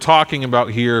we're talking about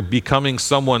here becoming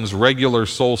someone's regular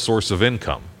sole source of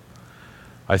income.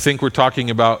 I think we're talking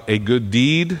about a good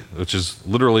deed, which is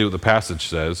literally what the passage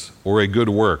says, or a good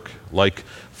work. Like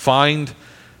find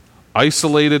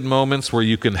isolated moments where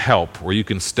you can help, where you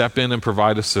can step in and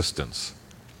provide assistance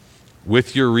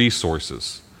with your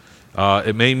resources.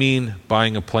 It may mean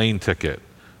buying a plane ticket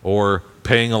or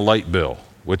paying a light bill,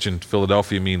 which in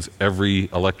Philadelphia means every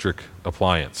electric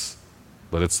appliance,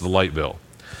 but it's the light bill.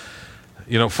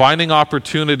 Finding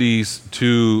opportunities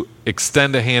to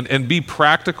extend a hand and be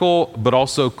practical, but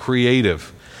also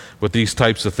creative with these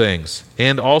types of things,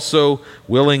 and also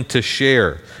willing to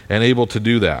share and able to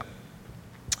do that.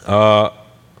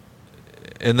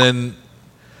 And then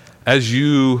as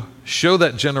you show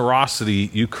that generosity,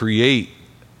 you create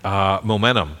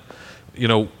momentum.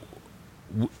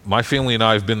 My family and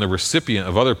I have been the recipient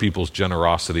of other people's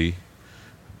generosity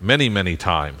many, many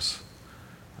times.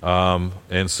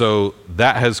 And so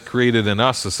that has created in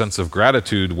us a sense of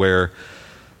gratitude where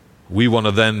we want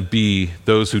to then be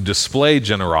those who display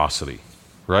generosity,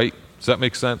 right? Does that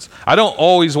make sense? I don't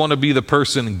always want to be the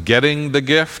person getting the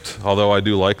gift, although I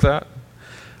do like that.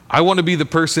 I want to be the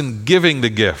person giving the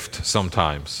gift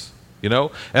sometimes,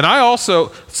 And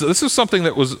so this is something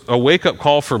that was a wake-up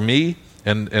call for me.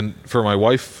 and for my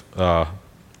wife,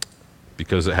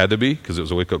 because it had to be, because it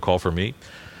was a wake-up call for me,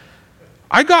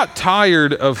 I got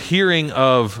tired of hearing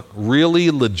of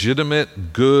really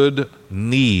legitimate, good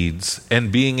needs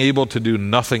and being able to do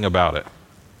nothing about it.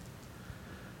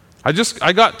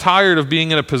 I got tired of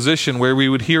being in a position where we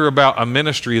would hear about a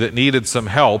ministry that needed some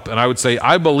help, and I would say,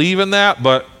 I believe in that,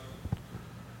 but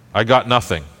I got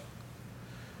nothing.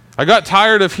 I got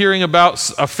tired of hearing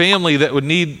about a family that would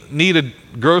needed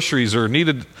groceries or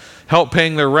needed help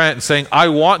paying their rent and saying, I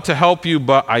want to help you,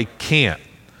 but I can't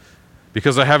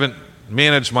because I haven't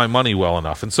managed my money well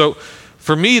enough. And so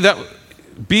for me, that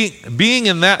being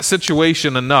in that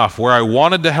situation enough where I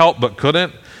wanted to help but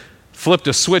couldn't, flipped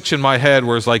a switch in my head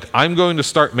where it's like, I'm going to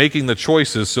start making the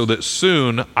choices so that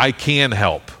soon I can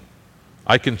help.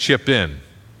 I can chip in,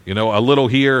 a little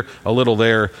here, a little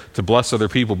there to bless other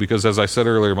people, because as I said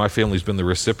earlier, my family's been the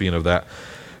recipient of that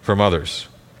from others.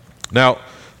 Now,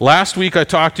 last week I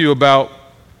talked to you about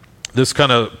this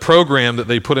kind of program that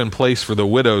they put in place for the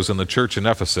widows in the church in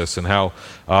Ephesus, and how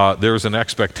there was an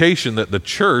expectation that the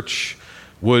church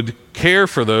would care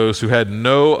for those who had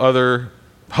no other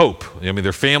hope.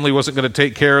 Their family wasn't going to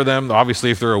take care of them.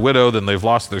 Obviously, if they're a widow, then they've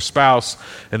lost their spouse,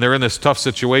 and they're in this tough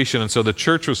situation, and so the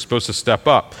church was supposed to step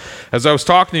up. As I was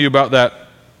talking to you about that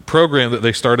program that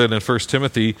they started in 1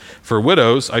 Timothy for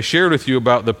widows, I shared with you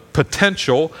about the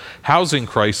potential housing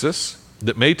crisis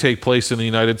that may take place in the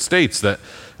United States, that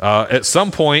at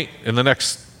some point in the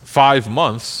next 5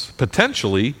 months,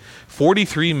 potentially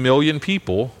 43 million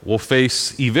people will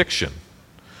face eviction.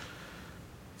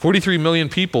 43 million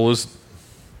people is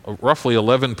roughly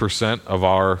 11% of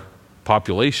our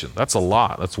population. That's a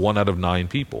lot. That's 1 out of 9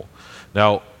 people.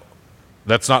 Now,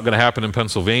 that's not going to happen in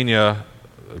Pennsylvania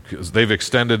because they've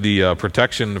extended the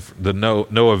protection, the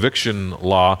no eviction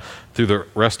law through the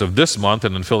rest of this month,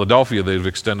 and in Philadelphia they've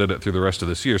extended it through the rest of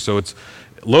this year. So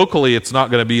locally it's not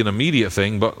going to be an immediate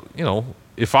thing, but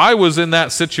if I was in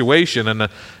that situation and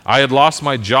I had lost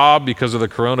my job because of the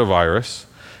coronavirus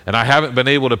and I haven't been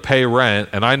able to pay rent,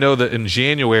 and I know that in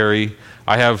January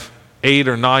I have 8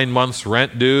 or 9 months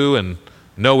rent due and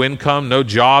no income, no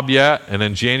job yet, and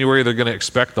in January they're going to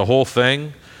expect the whole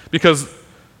thing, because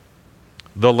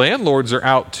the landlords are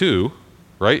out too,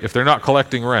 right? If they're not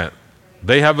collecting rent,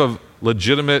 they have a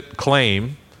legitimate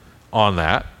claim on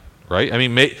that, right?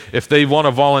 If they want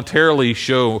to voluntarily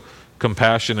show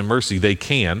compassion and mercy, they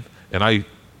can, and I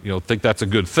think that's a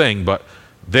good thing, but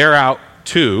they're out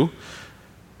too.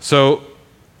 So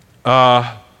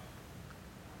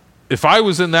if I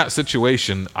was in that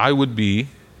situation, I would be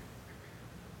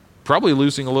probably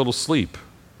losing a little sleep,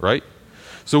 right?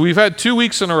 So we've had 2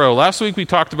 weeks in a row. Last week we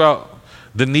talked about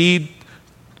the need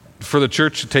for the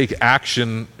church to take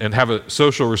action and have a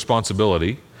social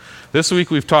responsibility. This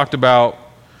week we've talked about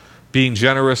being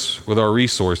generous with our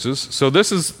resources. So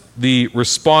this is the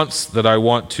response that I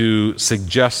want to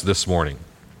suggest this morning.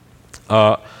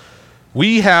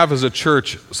 We have as a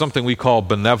church something we call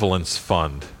benevolence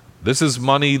fund. This is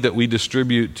money that we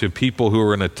distribute to people who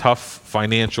are in a tough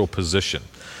financial position.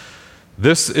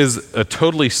 This is a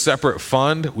totally separate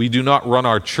fund. We do not run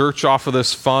our church off of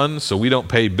this fund, so we don't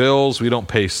pay bills, we don't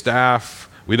pay staff,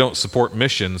 we don't support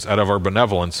missions out of our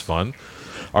benevolence fund.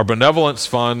 Our benevolence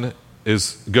fund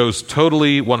goes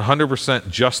totally 100%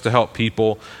 just to help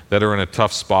people that are in a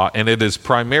tough spot, and it is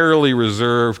primarily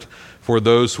reserved for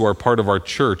those who are part of our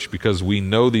church, because we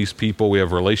know these people, we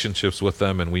have relationships with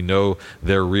them, and we know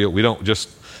they're real. We don't just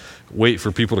wait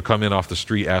for people to come in off the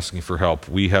street asking for help.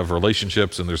 We have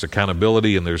relationships, and there's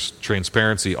accountability, and there's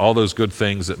transparency, all those good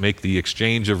things that make the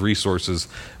exchange of resources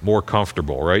more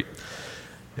comfortable, right?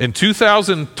 In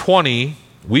 2020,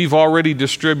 we've already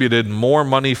distributed more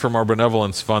money from our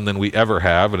benevolence fund than we ever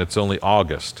have, and it's only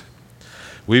August.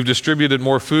 We've distributed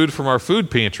more food from our food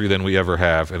pantry than we ever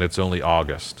have, and it's only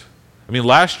August.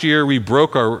 Last year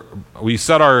we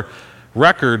set our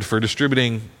record for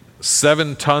distributing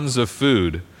 7 tons of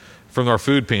food from our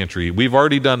food pantry. We've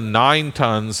already done 9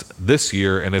 tons this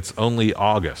year, and it's only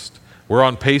August. We're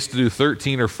on pace to do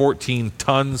 13 or 14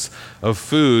 tons of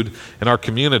food in our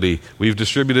community. We've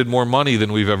distributed more money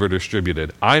than we've ever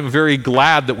distributed. I'm very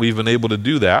glad that we've been able to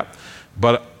do that,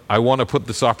 but I want to put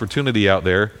this opportunity out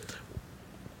there.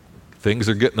 Things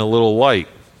are getting a little light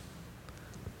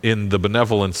in the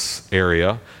benevolence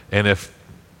area, and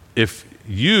if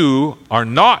you are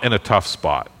not in a tough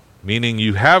spot, meaning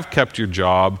you have kept your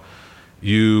job,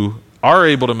 you are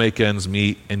able to make ends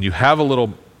meet, and you have a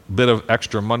little bit of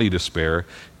extra money to spare,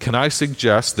 can I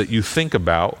suggest that you think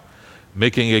about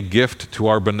making a gift to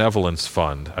our benevolence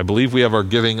fund? I believe we have our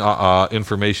giving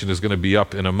information is going to be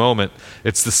up in a moment.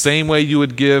 It's the same way you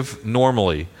would give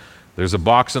normally. There's a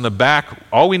box in the back.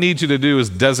 All we need you to do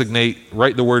is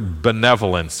write the word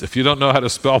benevolence. If you don't know how to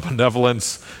spell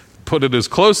benevolence, put it as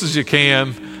close as you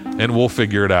can, and we'll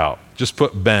figure it out. Just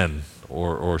put Ben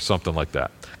or something like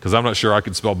that, because I'm not sure I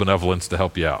can spell benevolence to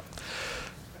help you out.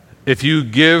 If you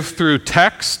give through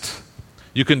text,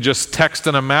 you can just text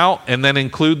an amount and then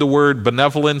include the word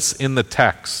benevolence in the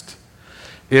text.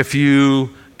 If you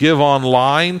give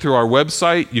online through our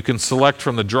website, you can select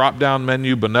from the drop-down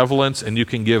menu benevolence, and you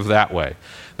can give that way.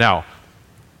 Now,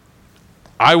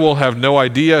 I will have no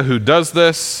idea who does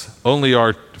this. Only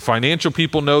our financial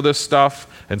people know this stuff.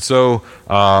 And so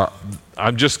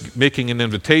I'm just making an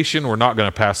invitation. We're not going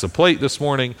to pass a plate this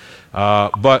morning.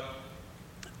 But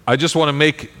I just want to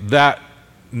make that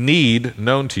need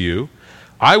known to you.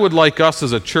 I would like us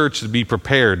as a church to be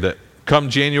prepared that come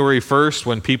January 1st,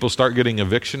 when people start getting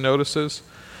eviction notices,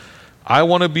 I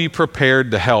want to be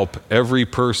prepared to help every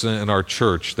person in our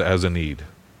church that has a need.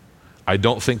 I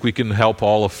don't think we can help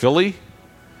all of Philly.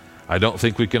 I don't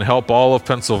think we can help all of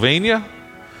Pennsylvania.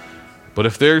 But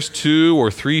if there's 2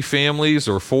 or 3 families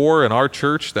or 4 in our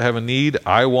church that have a need,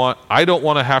 I don't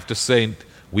want to have to say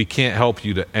we can't help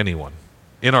you to anyone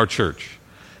in our church.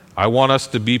 I want us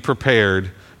to be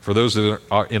prepared for those that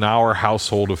are in our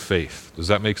household of faith. Does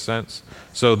that make sense?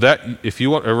 So that if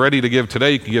you are ready to give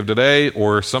today, you can give today,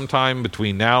 or sometime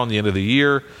between now and the end of the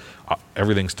year.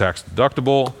 Everything's tax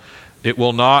deductible. It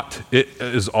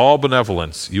is all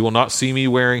benevolence. You will not see me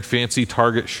wearing fancy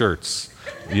Target shirts.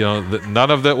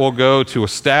 None of that will go to a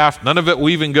staff. None of it will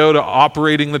even go to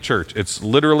operating the church. It's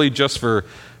literally just to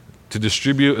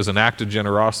distribute as an act of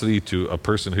generosity to a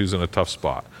person who's in a tough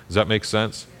spot. Does that make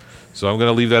sense? So I'm going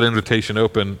to leave that invitation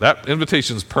open. That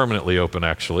invitation is permanently open,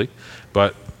 actually,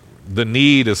 but the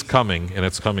need is coming, and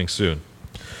it's coming soon.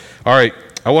 All right,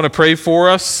 I want to pray for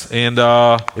us, and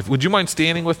would you mind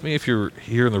standing with me if you're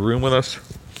here in the room with us?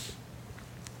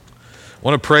 I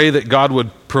want to pray that God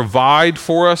would provide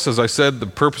for us. As I said, the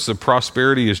purpose of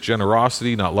prosperity is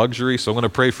generosity, not luxury. So I'm going to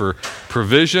pray for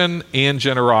provision and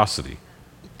generosity.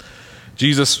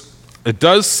 Jesus, it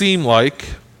does seem like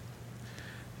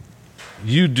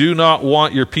you do not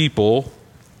want your people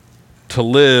to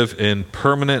live in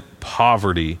permanent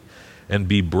poverty and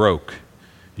be broke.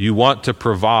 You want to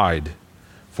provide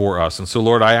for us. And so,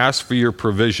 Lord, I ask for your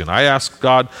provision. I ask,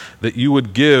 God, that you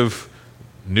would give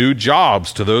new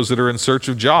jobs to those that are in search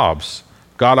of jobs.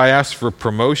 God, I ask for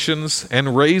promotions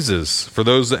and raises for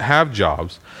those that have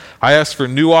jobs. I ask for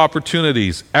new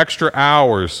opportunities, extra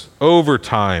hours,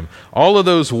 overtime, all of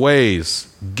those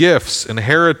ways, gifts,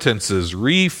 inheritances,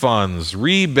 refunds,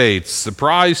 rebates,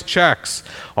 surprise checks,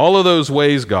 all of those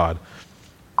ways, God,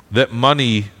 that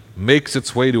money makes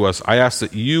its way to us. I ask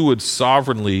that you would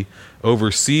sovereignly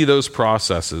oversee those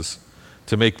processes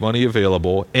to make money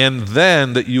available, and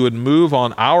then that you would move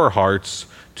on our hearts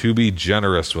to be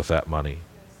generous with that money.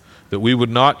 That we would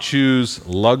not choose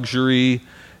luxury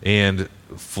and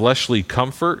fleshly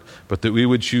comfort, but that we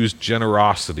would choose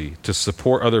generosity to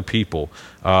support other people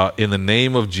in the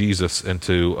name of Jesus, and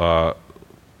to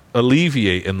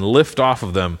alleviate and lift off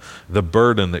of them the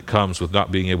burden that comes with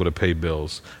not being able to pay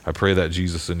bills. I pray that,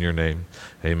 Jesus, in your name.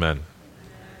 Amen.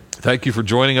 Thank you for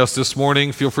joining us this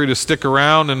morning. Feel free to stick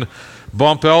around and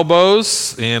bump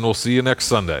elbows, and we'll see you next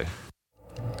Sunday.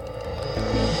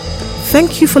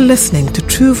 Thank you for listening to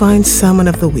True Vine's Sermon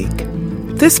of the Week.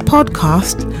 This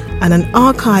podcast and an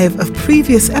archive of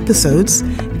previous episodes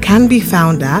can be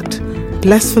found at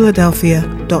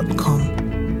blessphiladelphia.com.